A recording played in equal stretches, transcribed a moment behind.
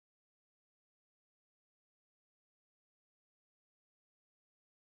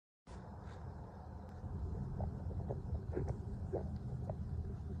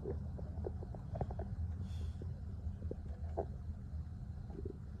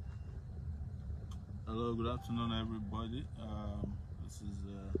Hello, good afternoon, everybody. This is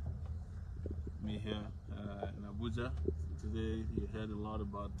me here in Abuja. Today, you heard a lot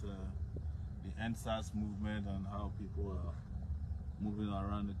about the EndSARS movement and how people are moving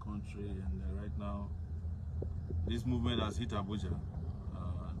around the country. And right now, this movement has hit Abuja.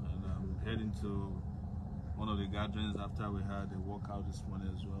 And I'm heading to one of the gatherings after we had a walkout this morning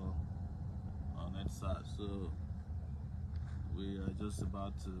as well on EndSARS. So we are just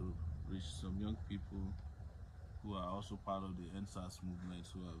about to reach some young people who are also part of the EndSARS movement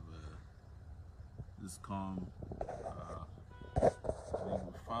who have just come. I think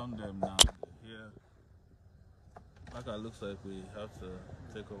we found them now. They're here. Like it looks like we have to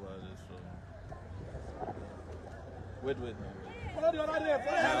take over this from. Wait now. Follow the other day.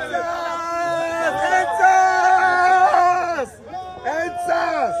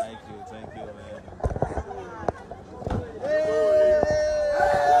 EndSARS! Thank you, man.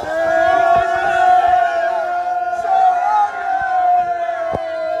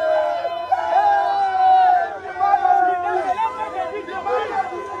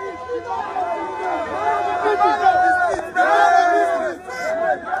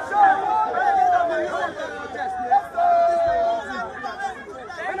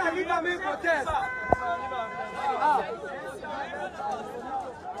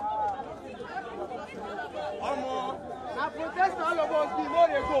 Protester, all of us be more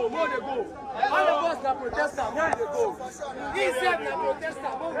they go. All of us na protester, more they go. He said na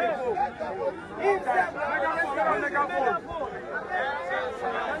protester, more they go. He said na megaphone.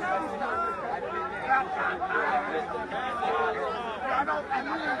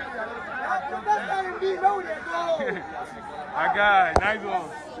 I got nice one.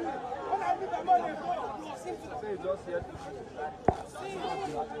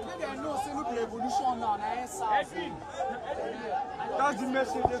 That's the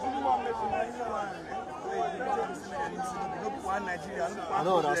message. There's only one message. One Nigeria. I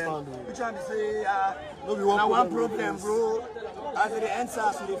don't understand. Which one to say? Now one problem, bro. After the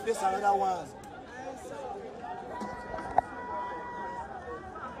EndSARS, we face another one.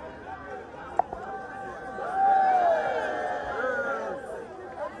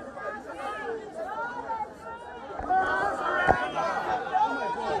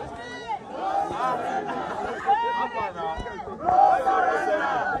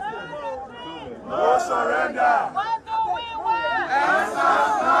 No surrender.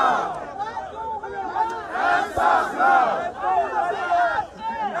 EndSARS now. EndSARS now.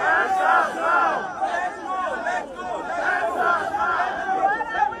 EndSARS now. Let's go. EndSARS now.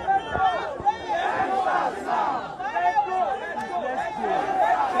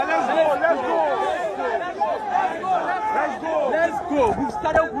 Let's go. We've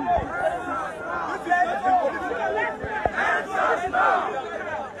started with EndSARS now.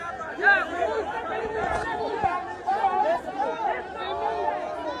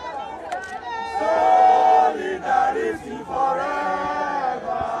 Solidarity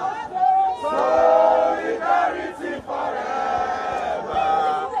forever. Solidarity forever.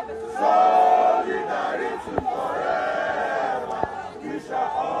 Solidarity forever. We shall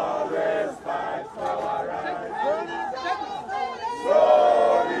always fight for our rights.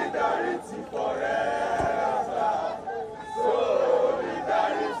 Solidarity forever.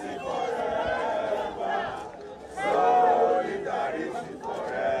 Solidarity forever. Solidarity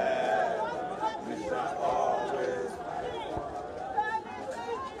forever. We shall always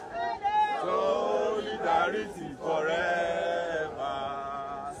solidarity forever.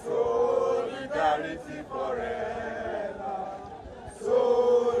 Solidarity forever.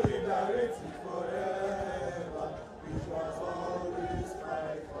 Solidarity forever. We shall always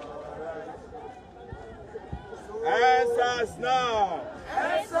fight for our rights. EndSARS now.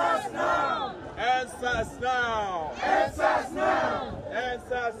 EndSARS now. EndSARS now. EndSARS now.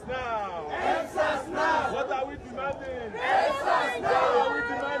 EndSARS now. EndSARS now. What are we demanding? EndSARS now. What are we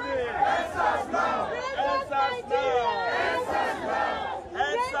demanding? EndSARS now. EndSARS now. EndSARS now.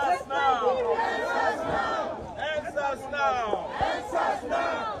 EndSARS now. EndSARS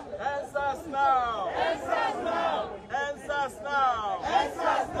now. EndSARS now. EndSARS now. EndSARS now.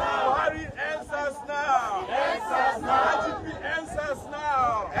 EndSARS now. Buhari EndSARS now. EndSARS now. IGP EndSARS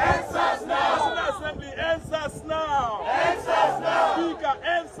now. EndSARS now. National Assembly EndSARS now. EndSARS now. Speaker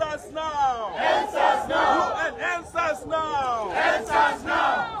EndSARS now. EndSARS now. UN EndSARS now. EndSARS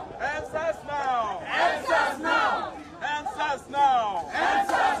now. EndSARS now. EndSARS now.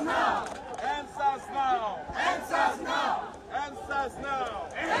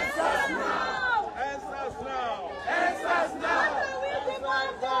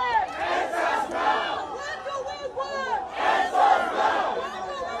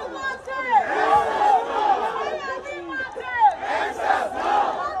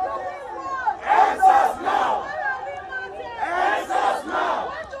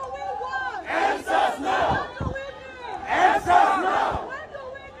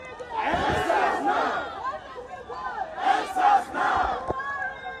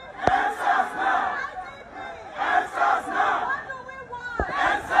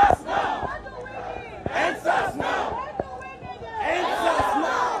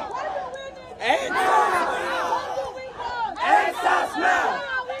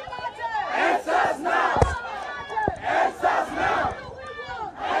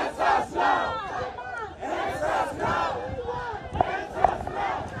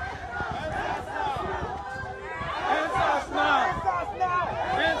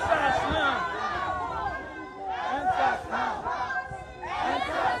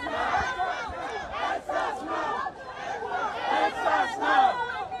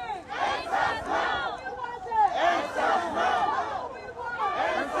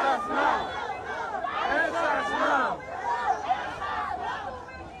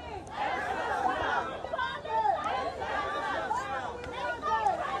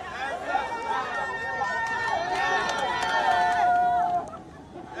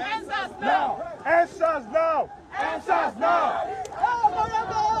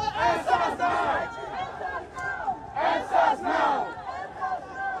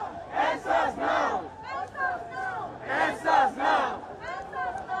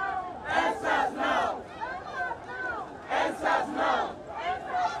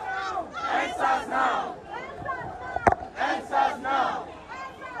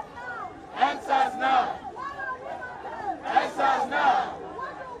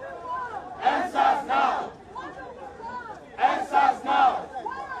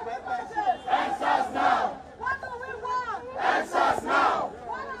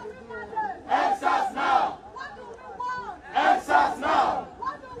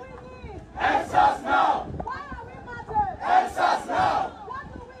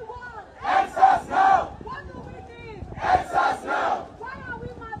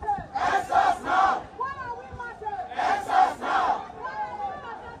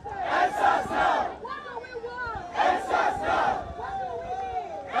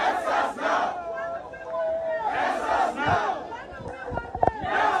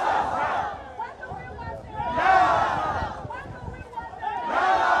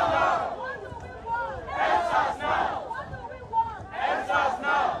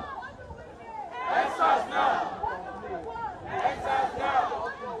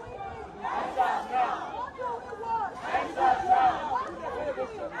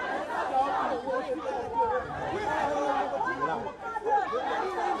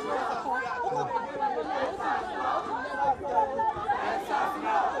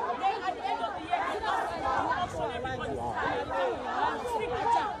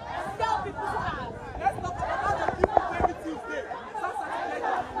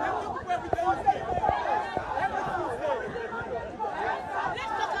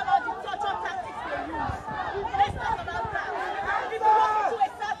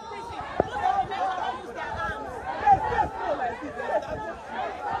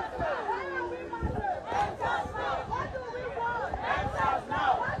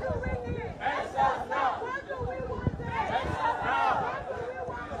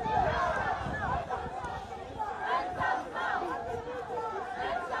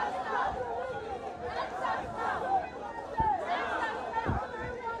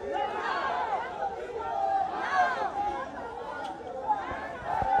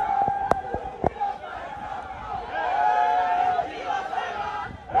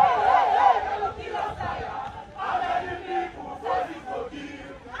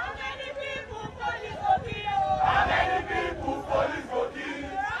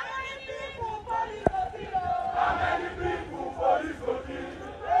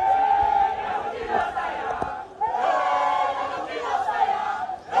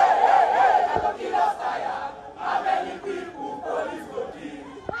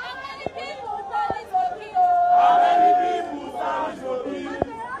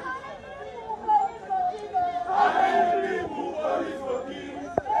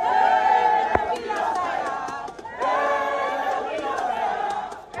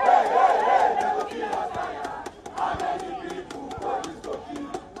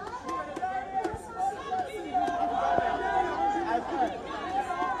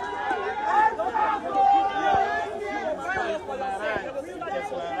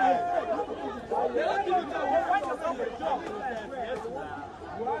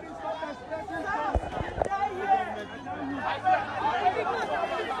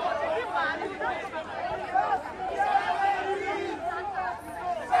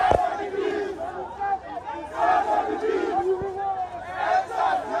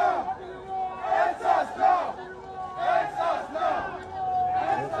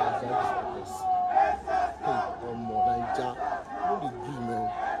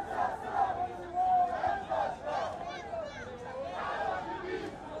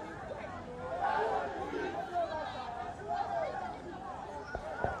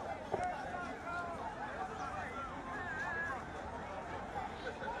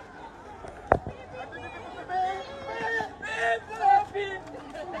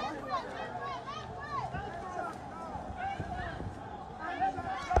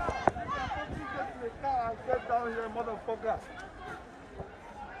 down here, motherfucker.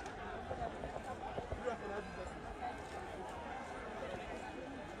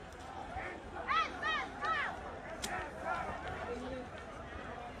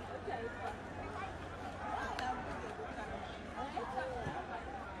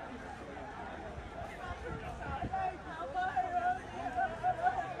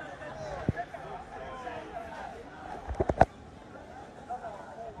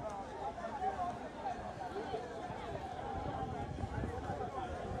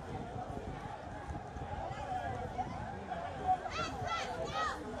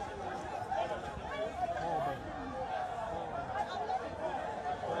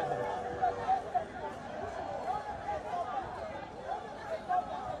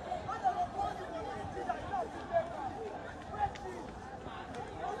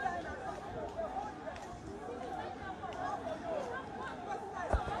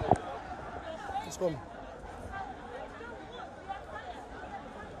 Let's go.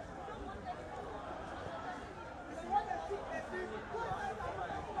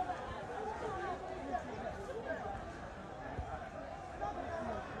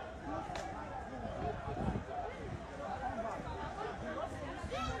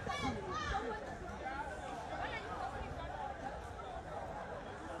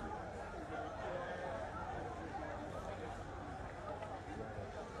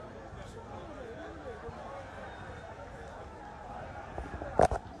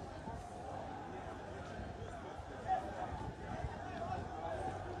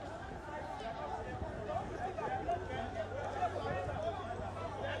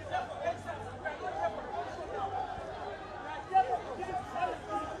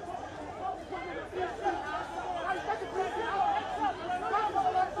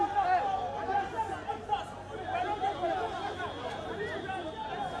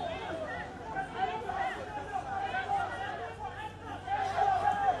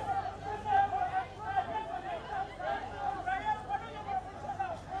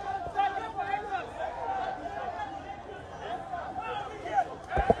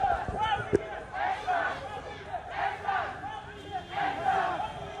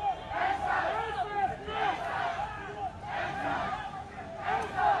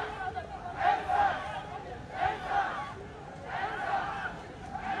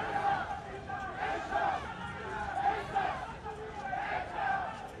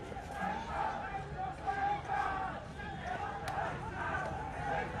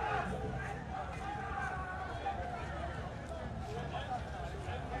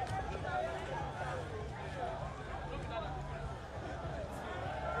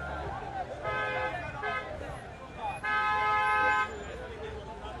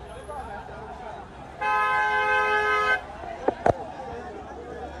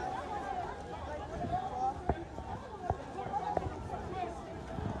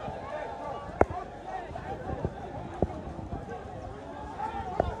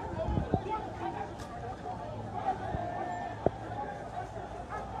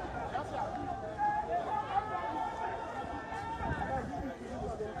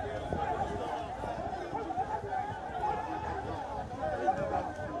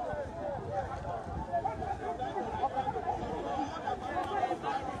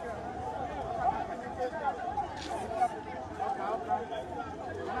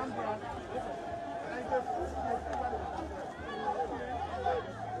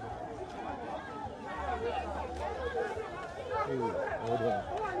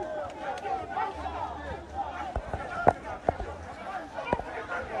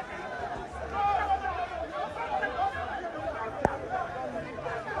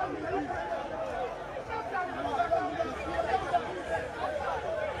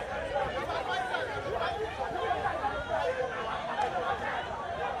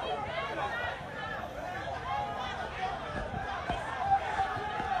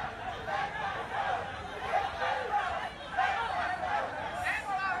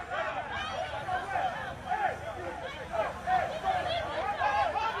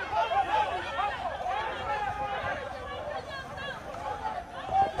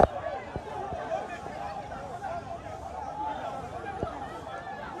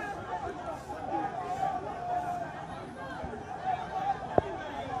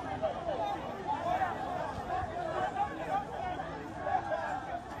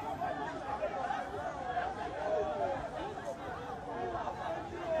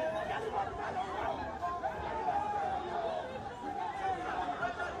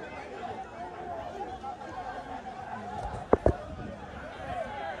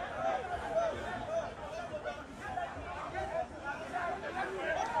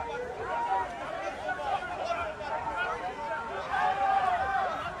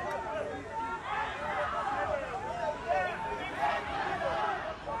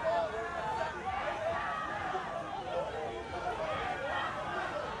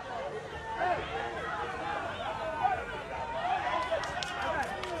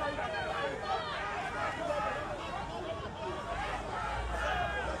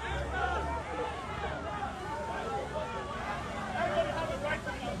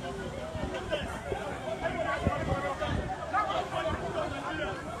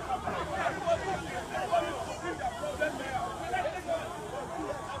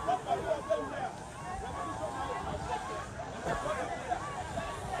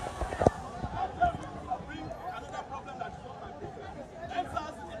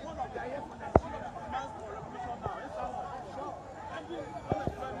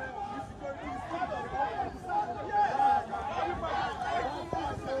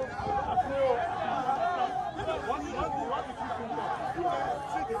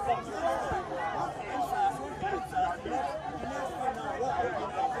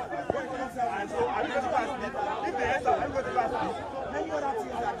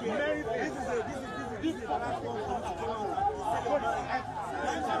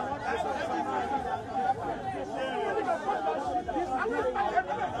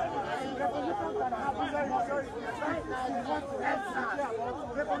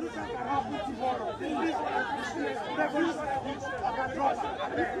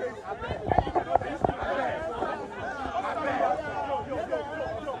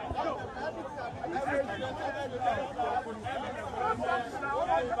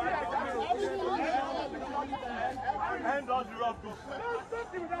 Hand on the rough bush.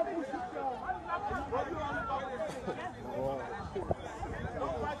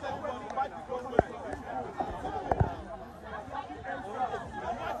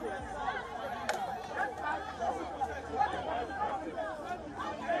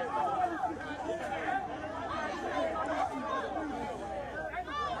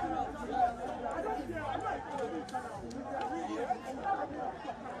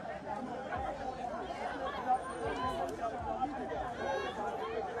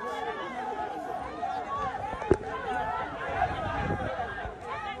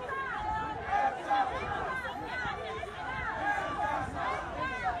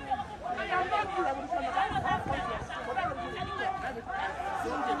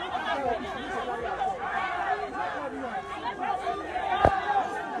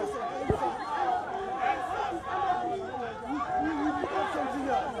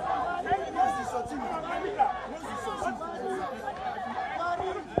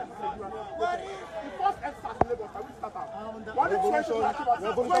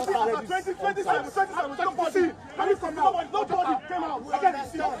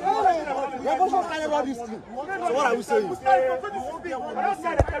 So what are we saying?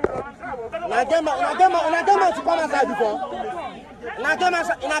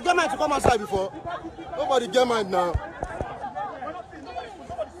 To come outside before. Nobody get mad now.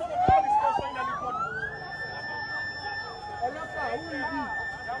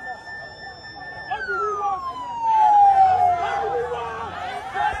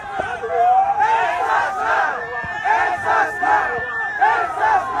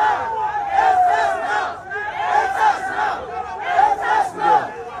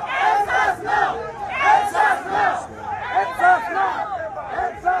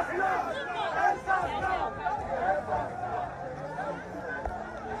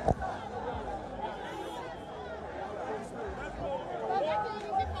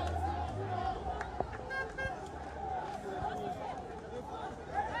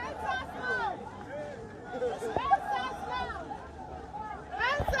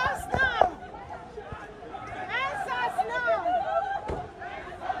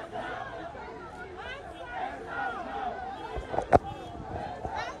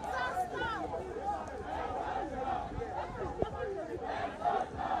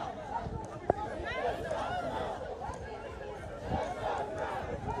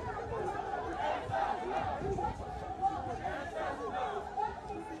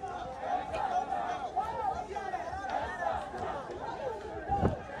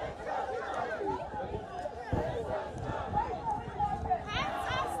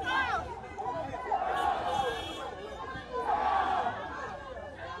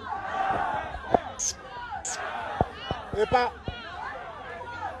 Epa.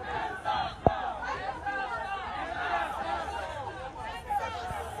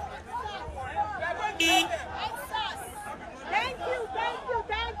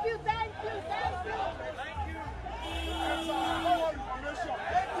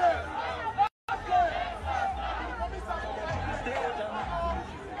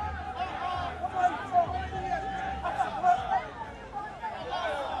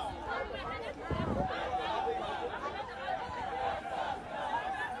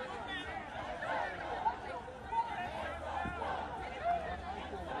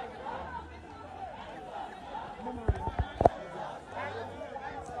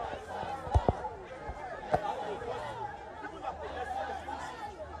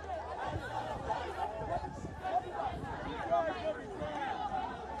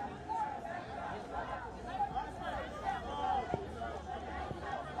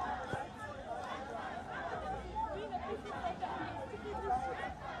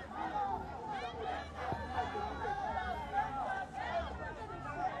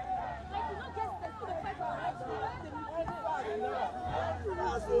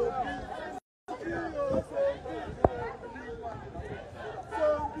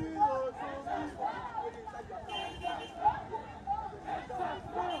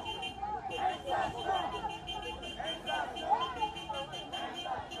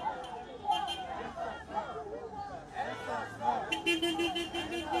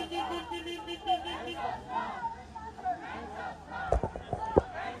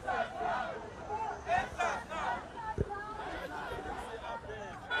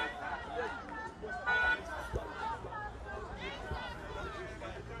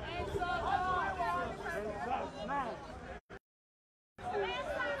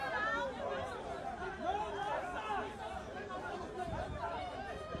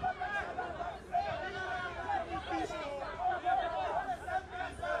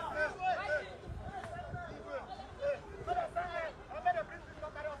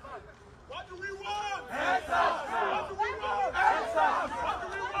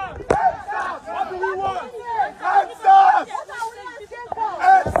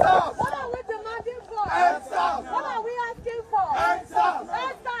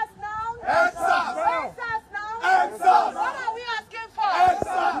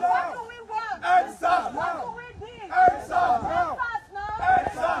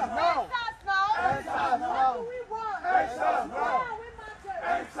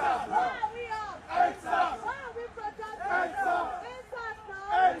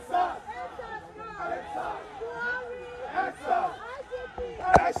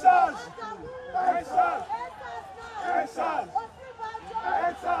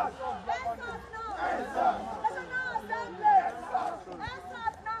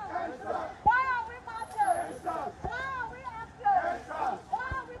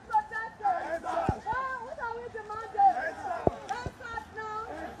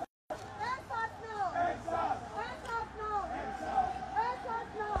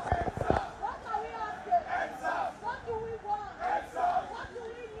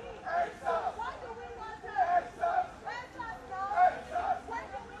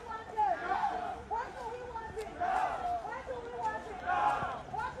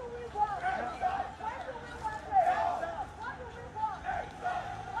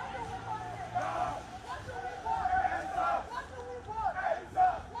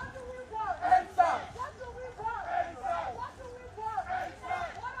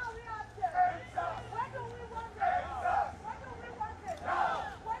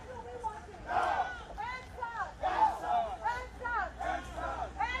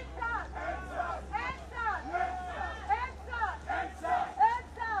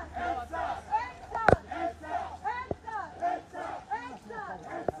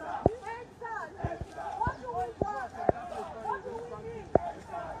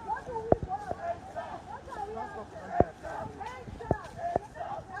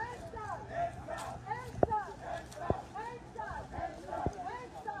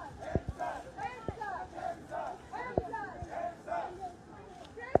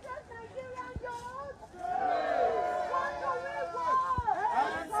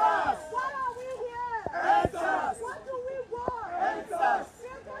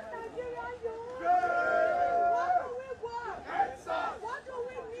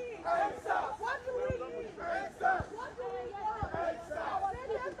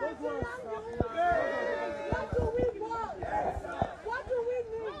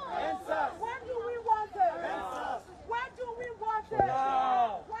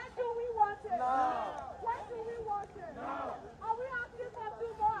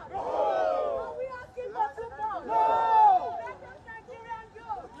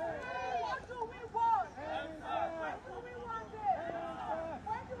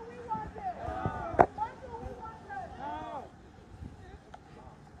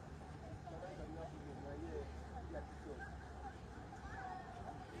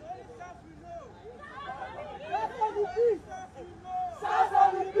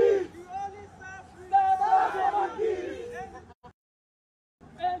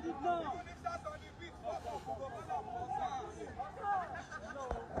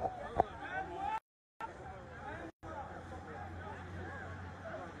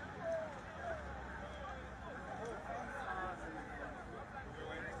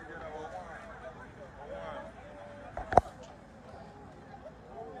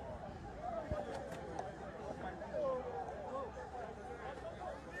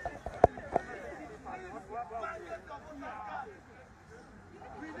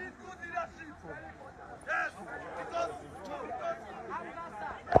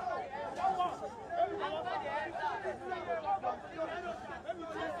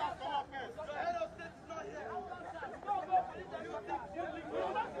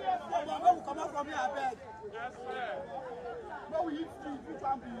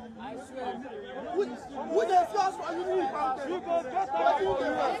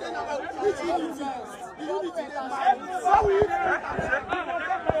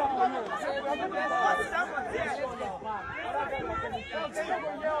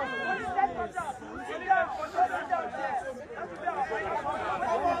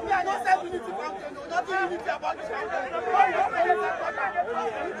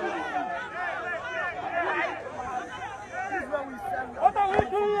 What are we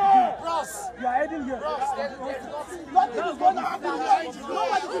doing here? Ross, you are heading here. Ross, nothing is going to happen here.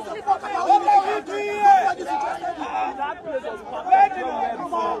 Nobody gives a fuck about what are we doing here? Nobody's interested in that place was perfect.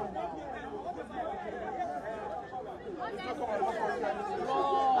 Come on.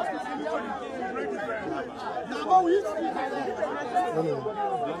 Now we eat.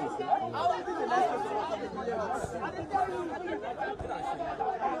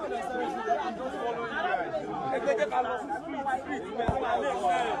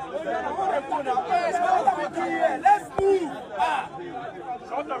 Let's move.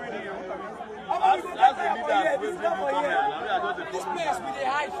 This place with the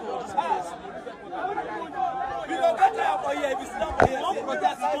high for this place. We don't get there for here. If it's not for here,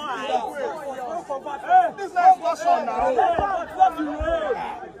 this is not on now.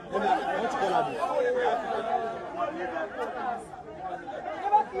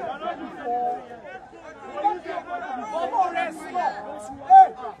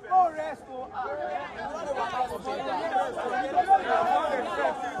 Hey!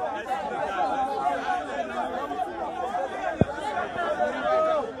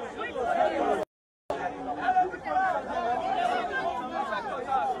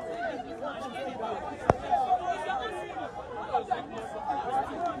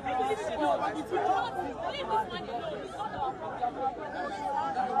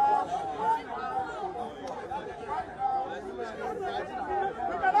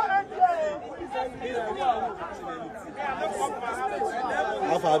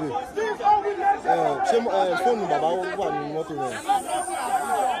 How far are you? Phone Baba, what motor?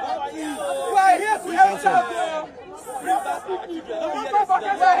 We are here to answer. We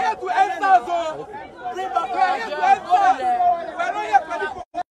are here to answer. We are not here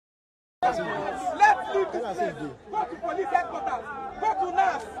for let's leave this place. Go to police headquarters. Go to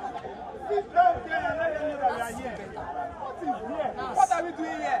NAS. What are we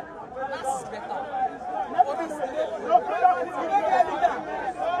doing here? NAS is better. Nobody is better.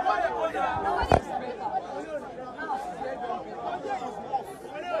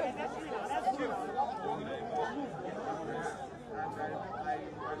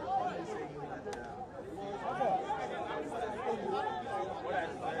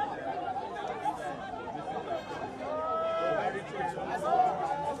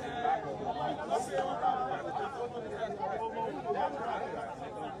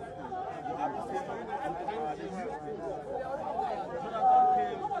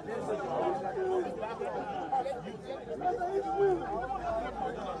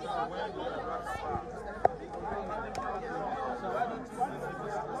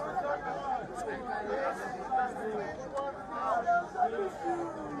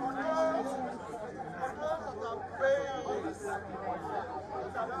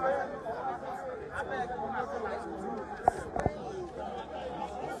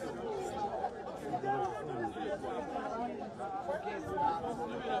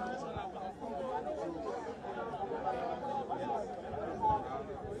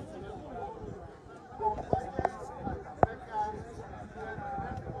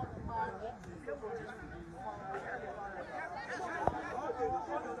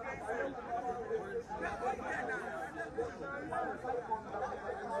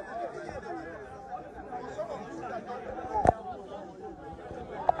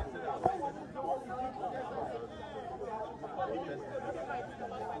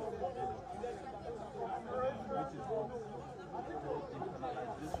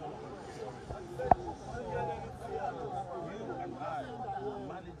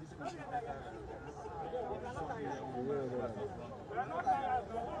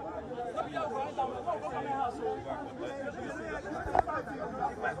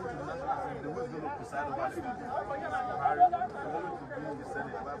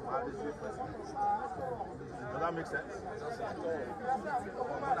 Does that make sense?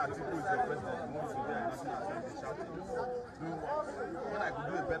 When Atiku is the president, he wants to be a national assembly shouting. When I could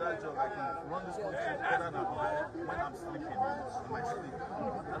do a better job, I can run this country better than when I'm sleeping in my sleep.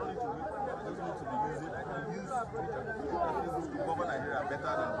 I don't need to wait. I just need to be using. I can use Twitter to govern Nigeria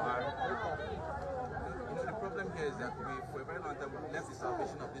better than Buhari. The problem here is that we, for a very long time, we left the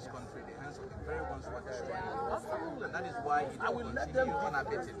salvation of this country in the hands of the very ones who are destroying it. And that is why it will continue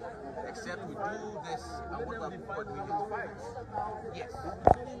unabated. Except we do this and what we need to fight. Yes.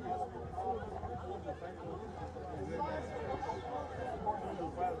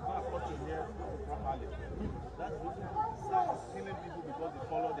 That's killing people because they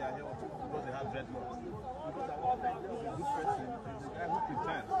follow their hair or because they have dreadlocks. Because I want to think a good person is the guy who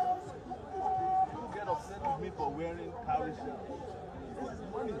pretends. People get upset with me for wearing cowrie shirt. This is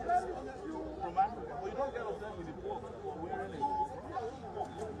money from Africa, but you don't get upset with the poor for wearing it.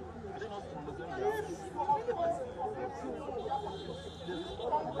 I don't know from the same ground. There's a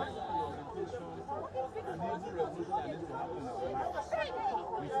lot of orientation and even revolution that needs to happen in our lives.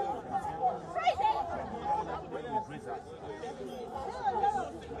 We say we can embrace us.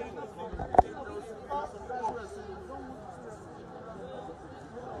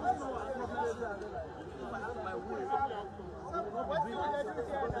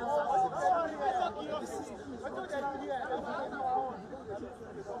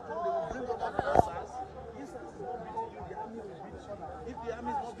 If the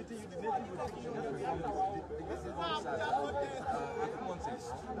army is not beating you, the navy will beat you.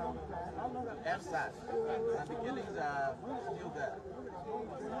 FSAS. And the killings are still there.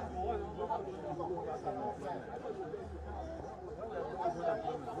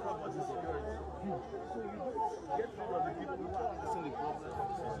 What about the security? So you don't get rid of the people who are facing the problem.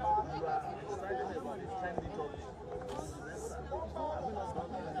 You are excited about this trendy topic. Have we not done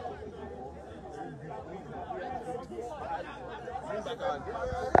that before? Bring back our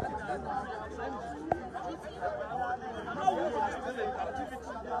still in captivity.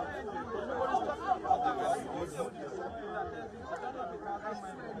 Nobody's talking about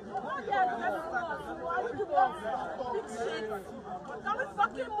Can we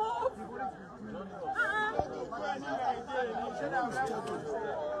fucking move?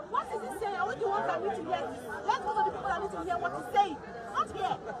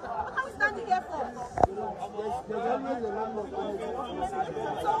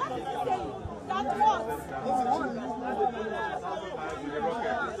 I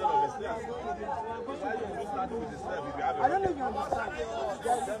don't know if you understand.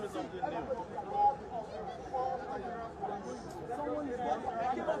 Tell me something new. Someone is there.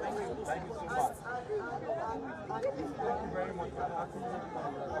 Thank you so much. Thank you very much for asking me.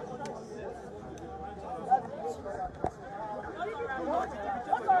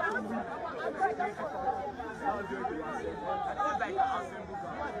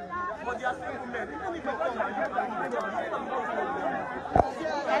 But the assemblymen, even if the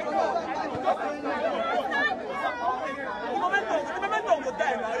momentum will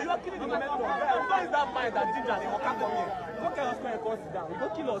die now. You are killing the momentum. What is that mind that ginger they will come on here? What kind of square and sit down? You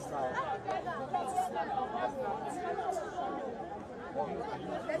don't kill us now.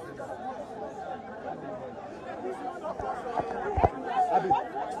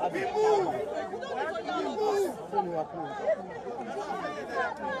 Abi, move!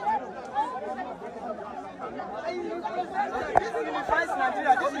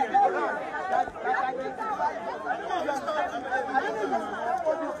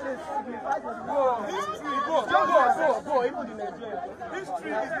 Go, even in Nigeria.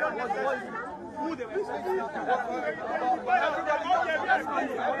 History is not who the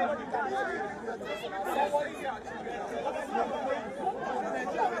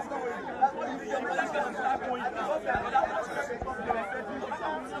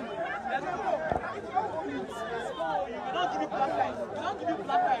don't give me black light. Don't give me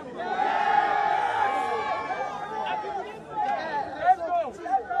black light. Let's go.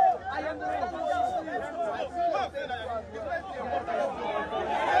 I am the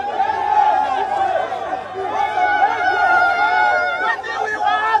what do we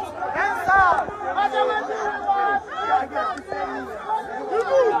want? Answer. What do we want?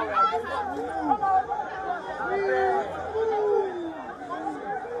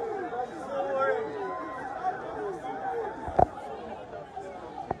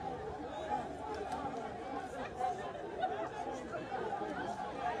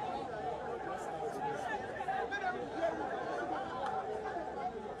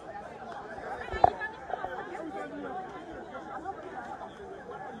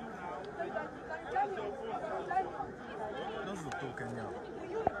 That's the token now.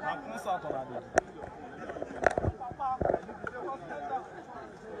 I'm concert already.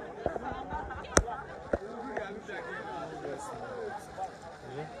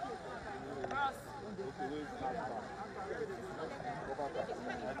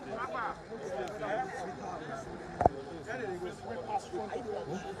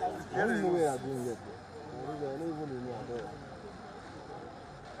 I don't know where I'm doing yet. I don't even know at all.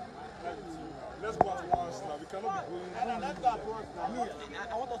 Let's go at once now. We cannot be going. Let's go at once now.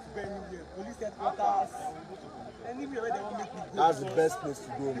 I want us to go anywhere. Police headquarters. Anywhere where they will make me go. That's the best place to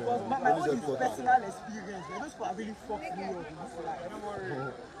go, man. Because my own is personal experience. Those people are really fucked me up in this life. Don't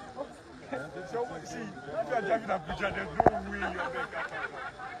worry. So, see, if you are driving a picture, there's no way you're going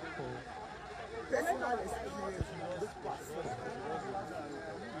to Personal experience, you know, this person.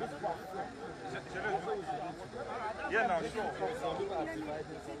 Yeah, now, sure.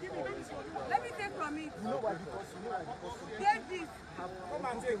 Let me take from it. You know why? Because Take this. Come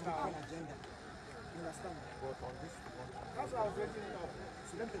and take now. agenda. You understand? That's what I was waiting for.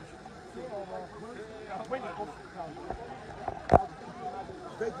 So let me tell you. When you come to town,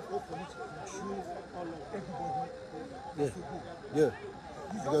 very difficult for me to control everybody. Yeah.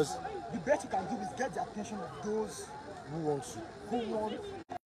 Because The best you can do is get the attention of those who wants you? who want.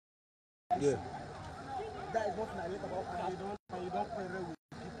 Yeah. That is what I like about crowd. You don't quarrel with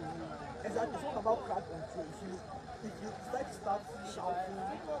people. Exactly. It's not about crowd control. If you decide to start shouting,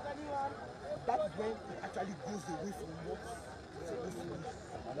 that is when it actually goes away from what it's supposed to be.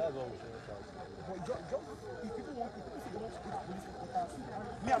 And that's what we should shout. But just if people want, if people say they want to go to police headquarters,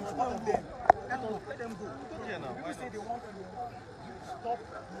 me, I'm not one of them. Let them go. People say they want to stop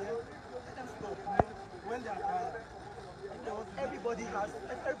here. Let them stop. When they are tired, everybody has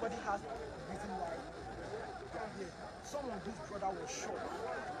reason why they are here. Someone whose brother was shot.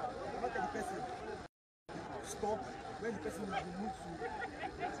 Look at the person. Stop when the person is removed to move.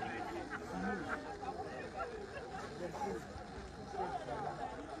 Then go.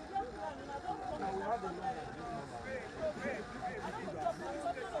 Now we have a long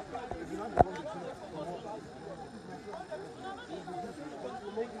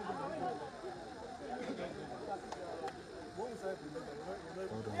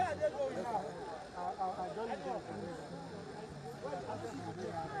yeah, they go now. I'll join you there.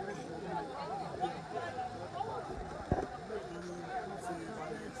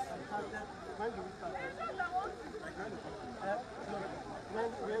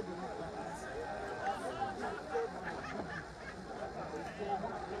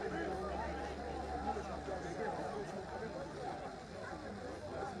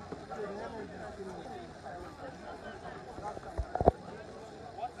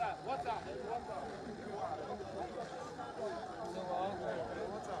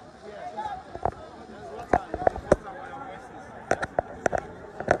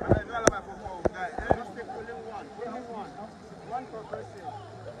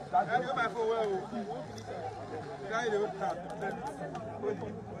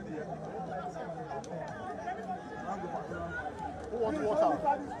 Who wants water?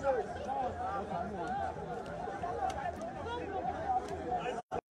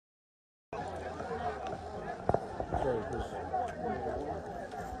 Sorry, please.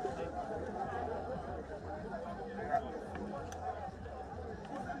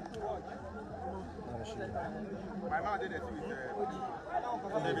 My mom did it with David.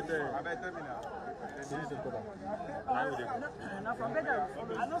 I bet tell me now.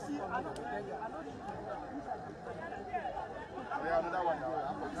 Another one now.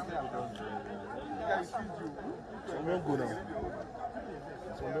 Some don't go now.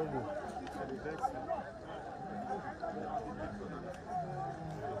 Some don't go.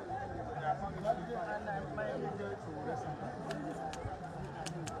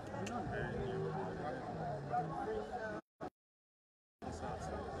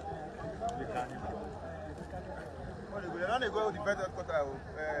 They don't go to the better quarter,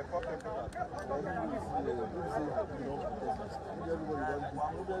 fourth quarter.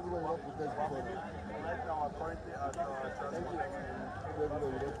 Right now, we're currently at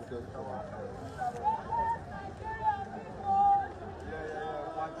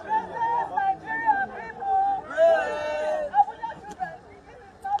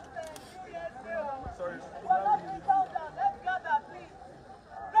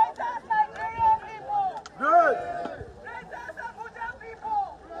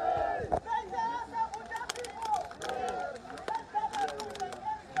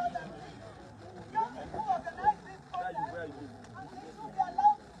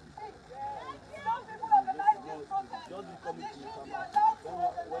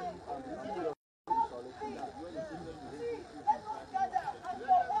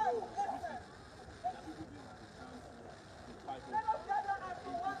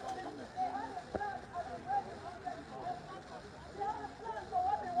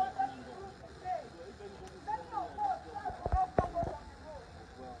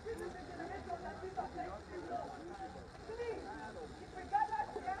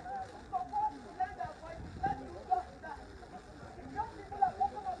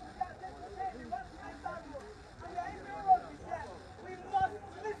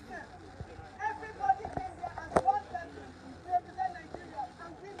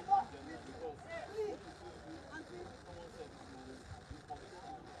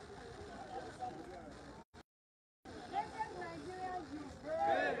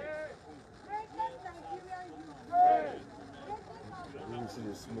See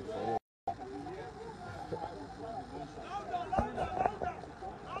the smoke for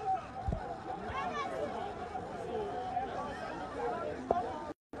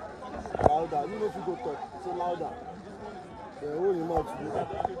louder, you know if you go talk, say louder. They're holding him out to do that.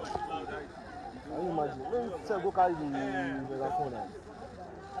 Can you imagine? Maybe say go carry the megaphone now.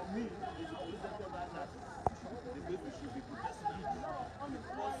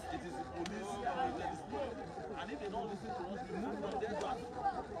 It is the police and if they don't listen to us, we move from there to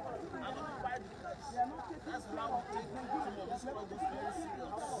and occupied because that's how we take some of these struggles very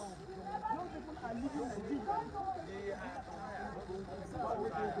serious. Young people are living the dream. They are tired.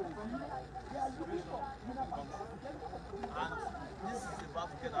 And this is about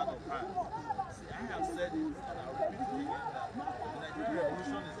to get out of hand. See, I have said it and I'll repeat it again that the Nigerian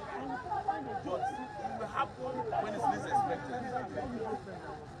revolution is on, but it will happen when it's least expected.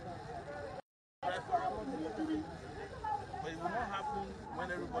 But it will not happen when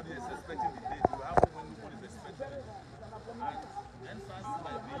everybody is expecting the date. It will happen when nobody is expecting it. And NSAS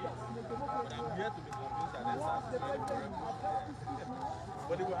might be it. But I'm here to be convinced that NSAS is ready for it.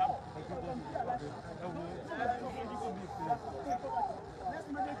 But it will happen.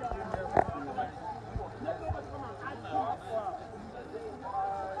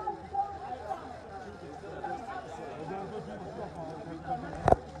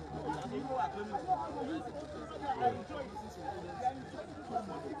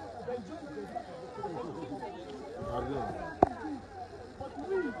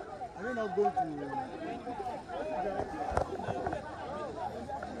 Are you not going to...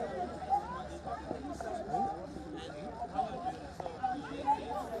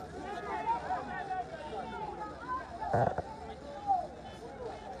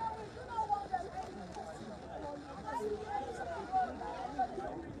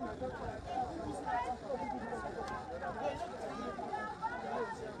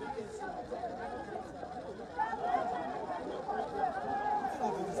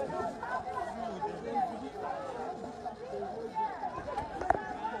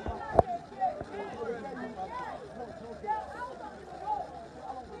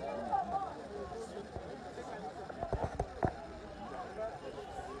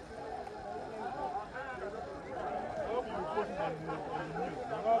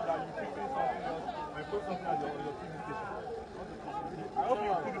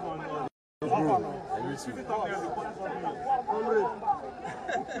 bro.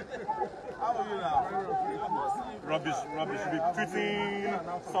 How are you now? Rubbish. You'll be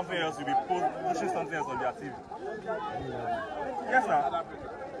tweeting something else, you'll be pushing something else on their TV. Yes, sir.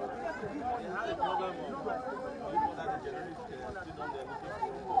 The problem of people that they generate still on their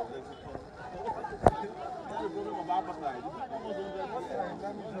looking for lexicon. The problem of apartheid.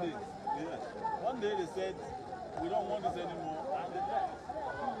 One day they said, we don't want this anymore, and they left.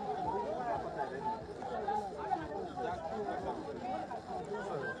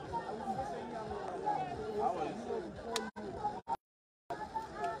 How are you?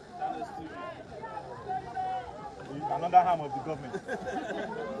 Another arm of the government.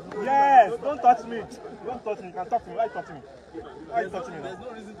 Yes, don't touch me. Don't touch me. You can talk to me. Why are you touching me? Why are you touching me now? There's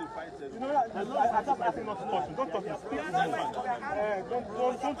no reason to fight it. You know, I just ask you not to touch me. Don't touch me. Speak to me.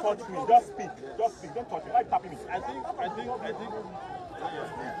 Don't touch me. Just speak. Don't touch me. Why are you tapping me? I think.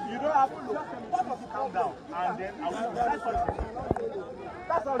 You don't have to. Just calm down, and then I will try something.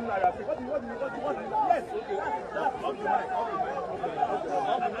 That's all I have to. Yes.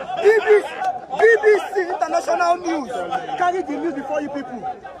 BBC International News carry the news before you people.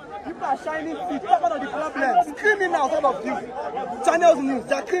 People are shining feet. That's one of the problems. Criminals, all of you. Channels News,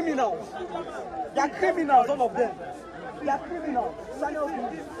 they are criminals. They are criminals, all of them. They are criminals. Channels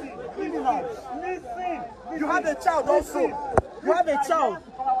News, criminals. Listen. You have a child also. You have a child.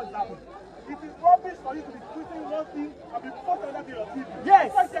 It is rubbish for you to be tweeting one thing and be posting another thing on TV.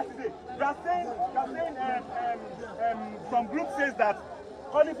 Yes. Like yesterday, you are saying some group says that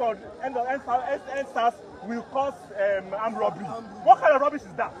calling for NSAS will cause armed robbery. What kind of rubbish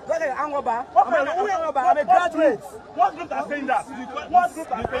is that? What an armed robber? I'm a graduate. What group are saying that? What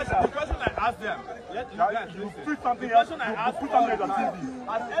group are saying that? The question I asked them, You tweet something else, you put something on TV.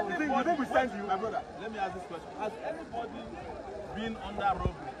 has anybody, You think we send you? my brother, let me ask this question. Has anybody been under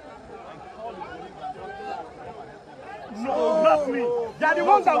robbery and called the police and No, not me. They are the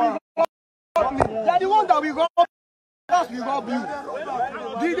ones that will rob me. They are the ones that will rob us. We rob you.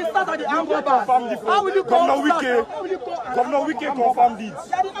 The start of the armed robbers. How will you call Governor Wike confirmed it.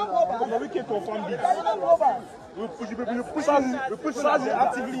 They are the armed robbers. Governor Wike confirmed it. They are the armed robbers. We push us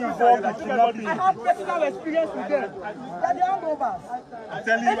actively involved in kidnapping. I have personal experience with them. They are the armed robbers. I'm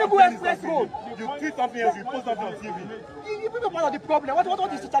telling you, Enugu Express Road. you tweet something else, you post something on TV. You people are part of the problem.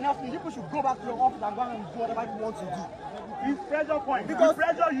 What is the channel for? You people should go back to your office and go and do whatever you want to do. It's pressure point. Because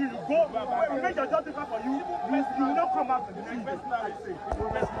pressure you go, when we make your job difficult for you, you will not come out to the TV.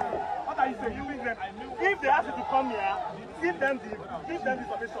 What are you saying? You think them, if they ask you to come here, give them the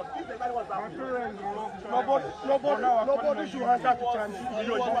information. If they know what's happening. Nobody should answer to chance.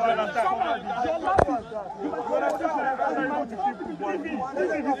 You understand? Your laughing. This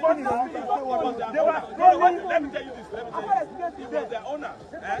is funny now. They were scrolling. Let me tell you this. It was their owner,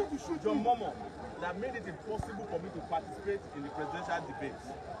 John Momo, that made it impossible for me to participate in the presidential debates.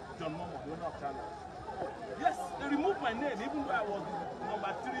 John Momo, the owner of Channel. Yes, they removed my name, even though I was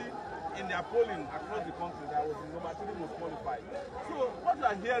number 3 in their polling across the country. I was number 3 most qualified. So what you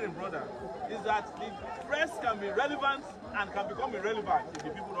are hearing, brother, is that the press can be relevant and can become irrelevant if the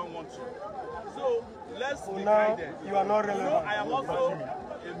people don't want you. So let's be guided. You are not relevant. So I am also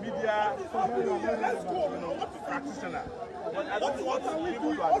a media practitioner. But I don't want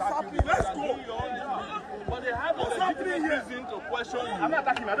people to attack you. Let's go. But they have a legitimate reason to question you. I'm not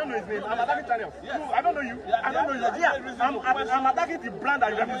attacking him. I don't know his name. I'm attacking Channel. Yes. No, I don't know you. Yeah, I don't know you. yeah. I'm attacking the brand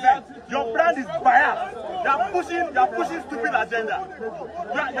that you represent. Your brand is biased. You are pushing stupid agenda.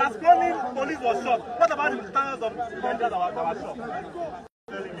 You are scrolling. Police was shot. What about the standards of vendors that were shot?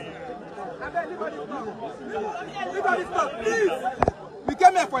 Everybody stop, please. We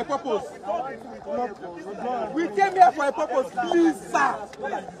came here for a purpose. We came here for a purpose, please, sir.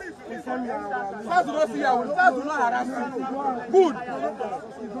 First, do not see you. First, do not harass you. Good.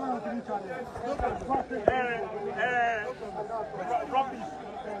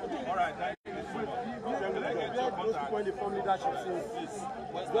 All right, thank you. When the form leadership says,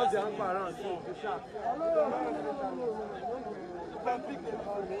 just the answer around.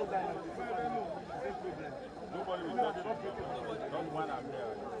 Nobody will touch you. Not one I'm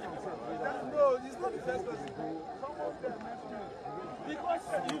here. No, it's not the first person. Because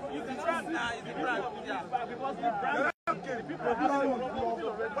if the brand is the brand, yeah. Because the brand, people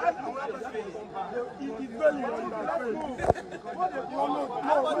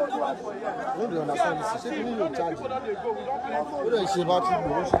No, they understand this. Say you need to charge. What is she about to do?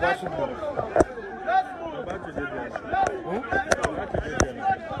 What is she about to do?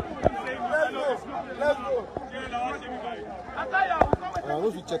 Let's go. I don't know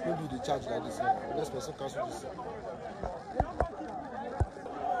if you check maybe the charge like this. Next person cancel this.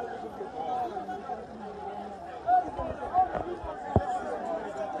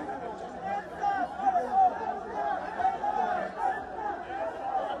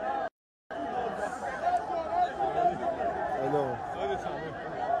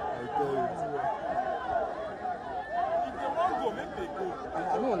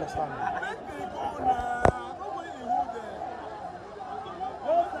 I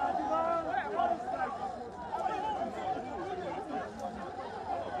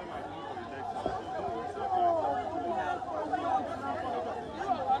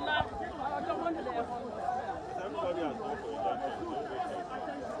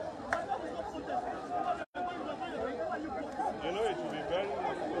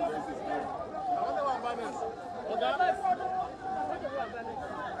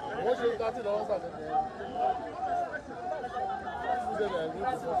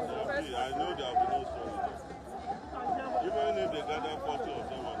know there will be no story. Even if they gather 40 of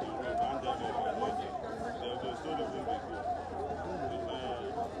them on the road and the story will be good.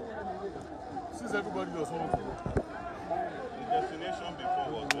 Since everybody was home. The destination before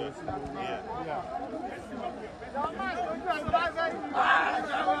was here. Yeah.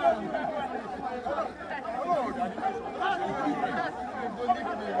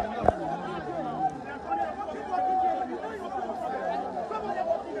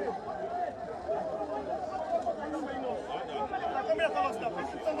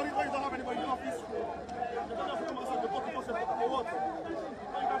 Somebody who doesn't have anybody in office. They don't have for what?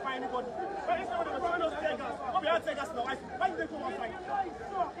 You can't find anybody. But if somebody was trying to take us, we have to take us now. Why did they come outside?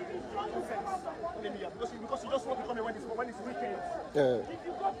 Because you just want to come here when it's weekend.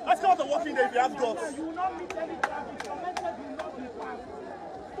 Let's come out the working day if you have guts. You will not meet any traffic. You will not be fast.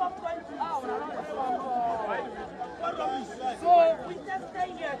 Stop trying to so we just stay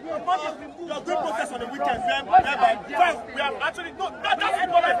here. You are doing protest on the weekend. We have actually that's the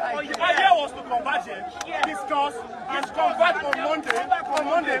problem. The idea was to converge here, discuss, and convert on Monday. On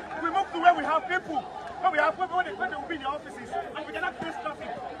Monday, we move to where we have people. When they will be in the offices, and we cannot face traffic.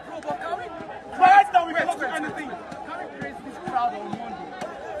 Right now, we cannot do anything. Can we create this crowd on Monday?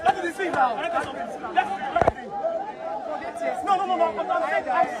 That is the thing now. That's the thing. No.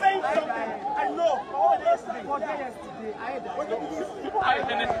 I'm saying something. I know. People are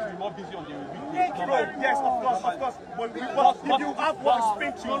tendency to be more busy on the weekend. Yes, of course. But if you have one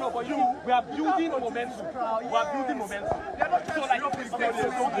speech, we are building momentum. We are building momentum. So like,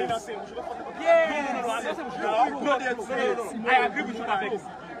 I agree with you, Alex.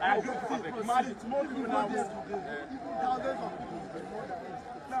 I agree with you, Alex.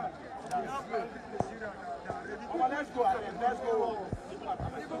 Let's go.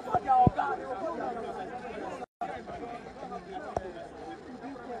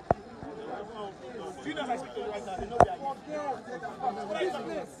 Students I speak to right now, they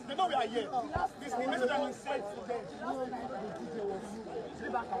know we are here. This message I will say to them.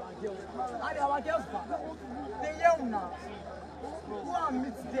 Our girls back. They yell now. Go and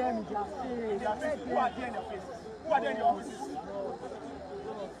meet them in their face. Who are there in their faces? Who are there in your offices?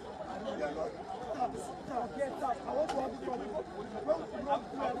 I want to have this problem.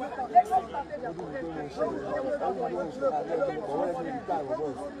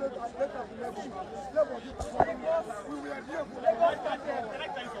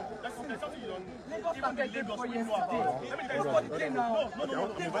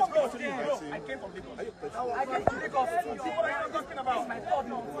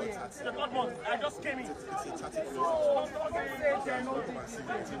 I just came in.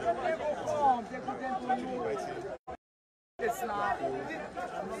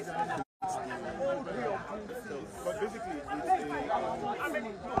 But basically,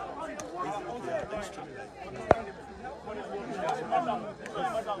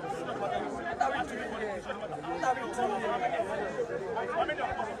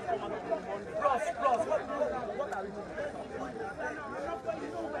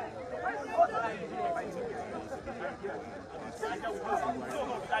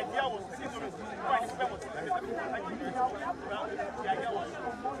 The idea was to see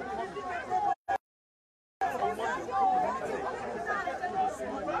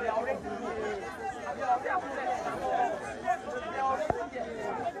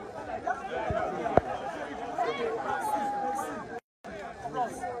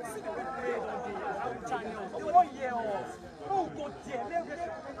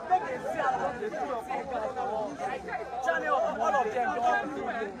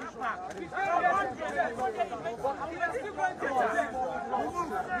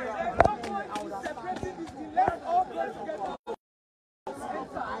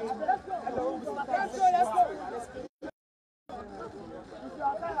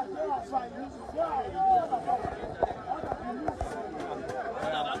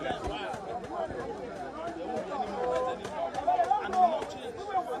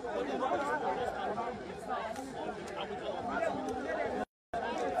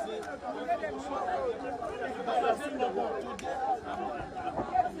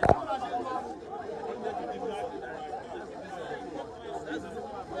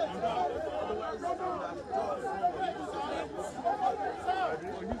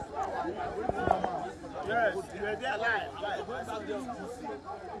I've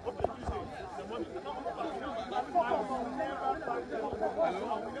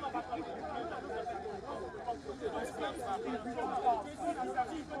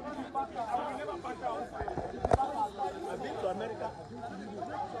been to America.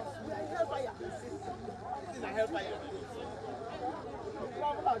 Hellfire. This is a hellfire. You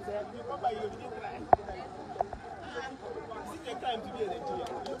travel out there, you come by, you didn't cry. This is a crime today in Nigeria.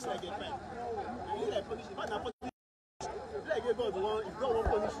 It looks like a crime. It looks like punishment. But now, it's like a God won't, if God won't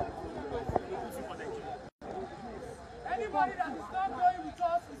punish you, he puts you for Nigeria. Anybody that is not going with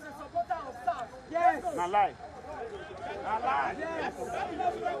us is a supporter of SARS. Yes. Na lie. Na lie. Yes.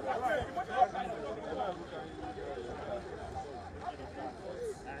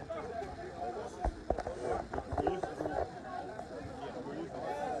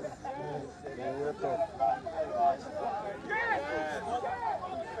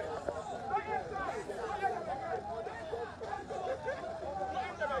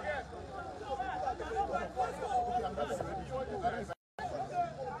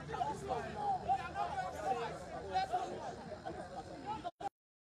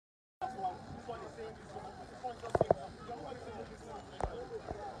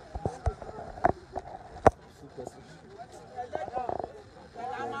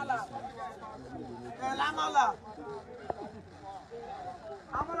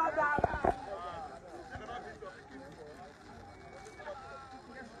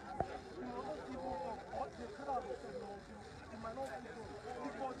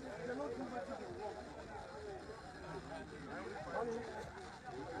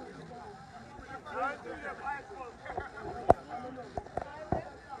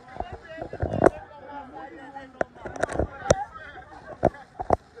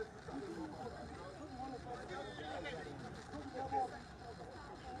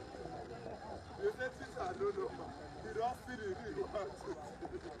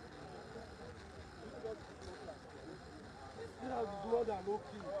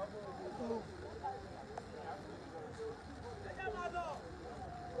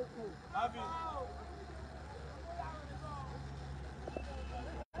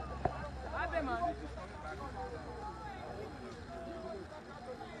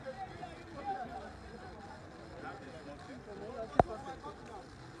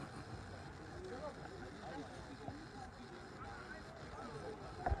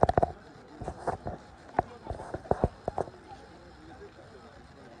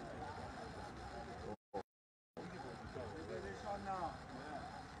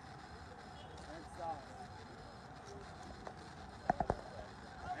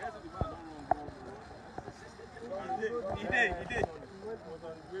 He did.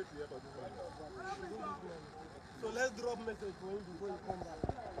 So let's drop message for him before he comes back.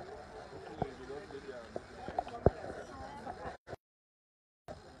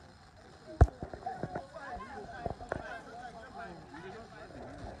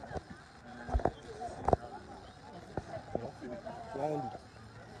 Behind it.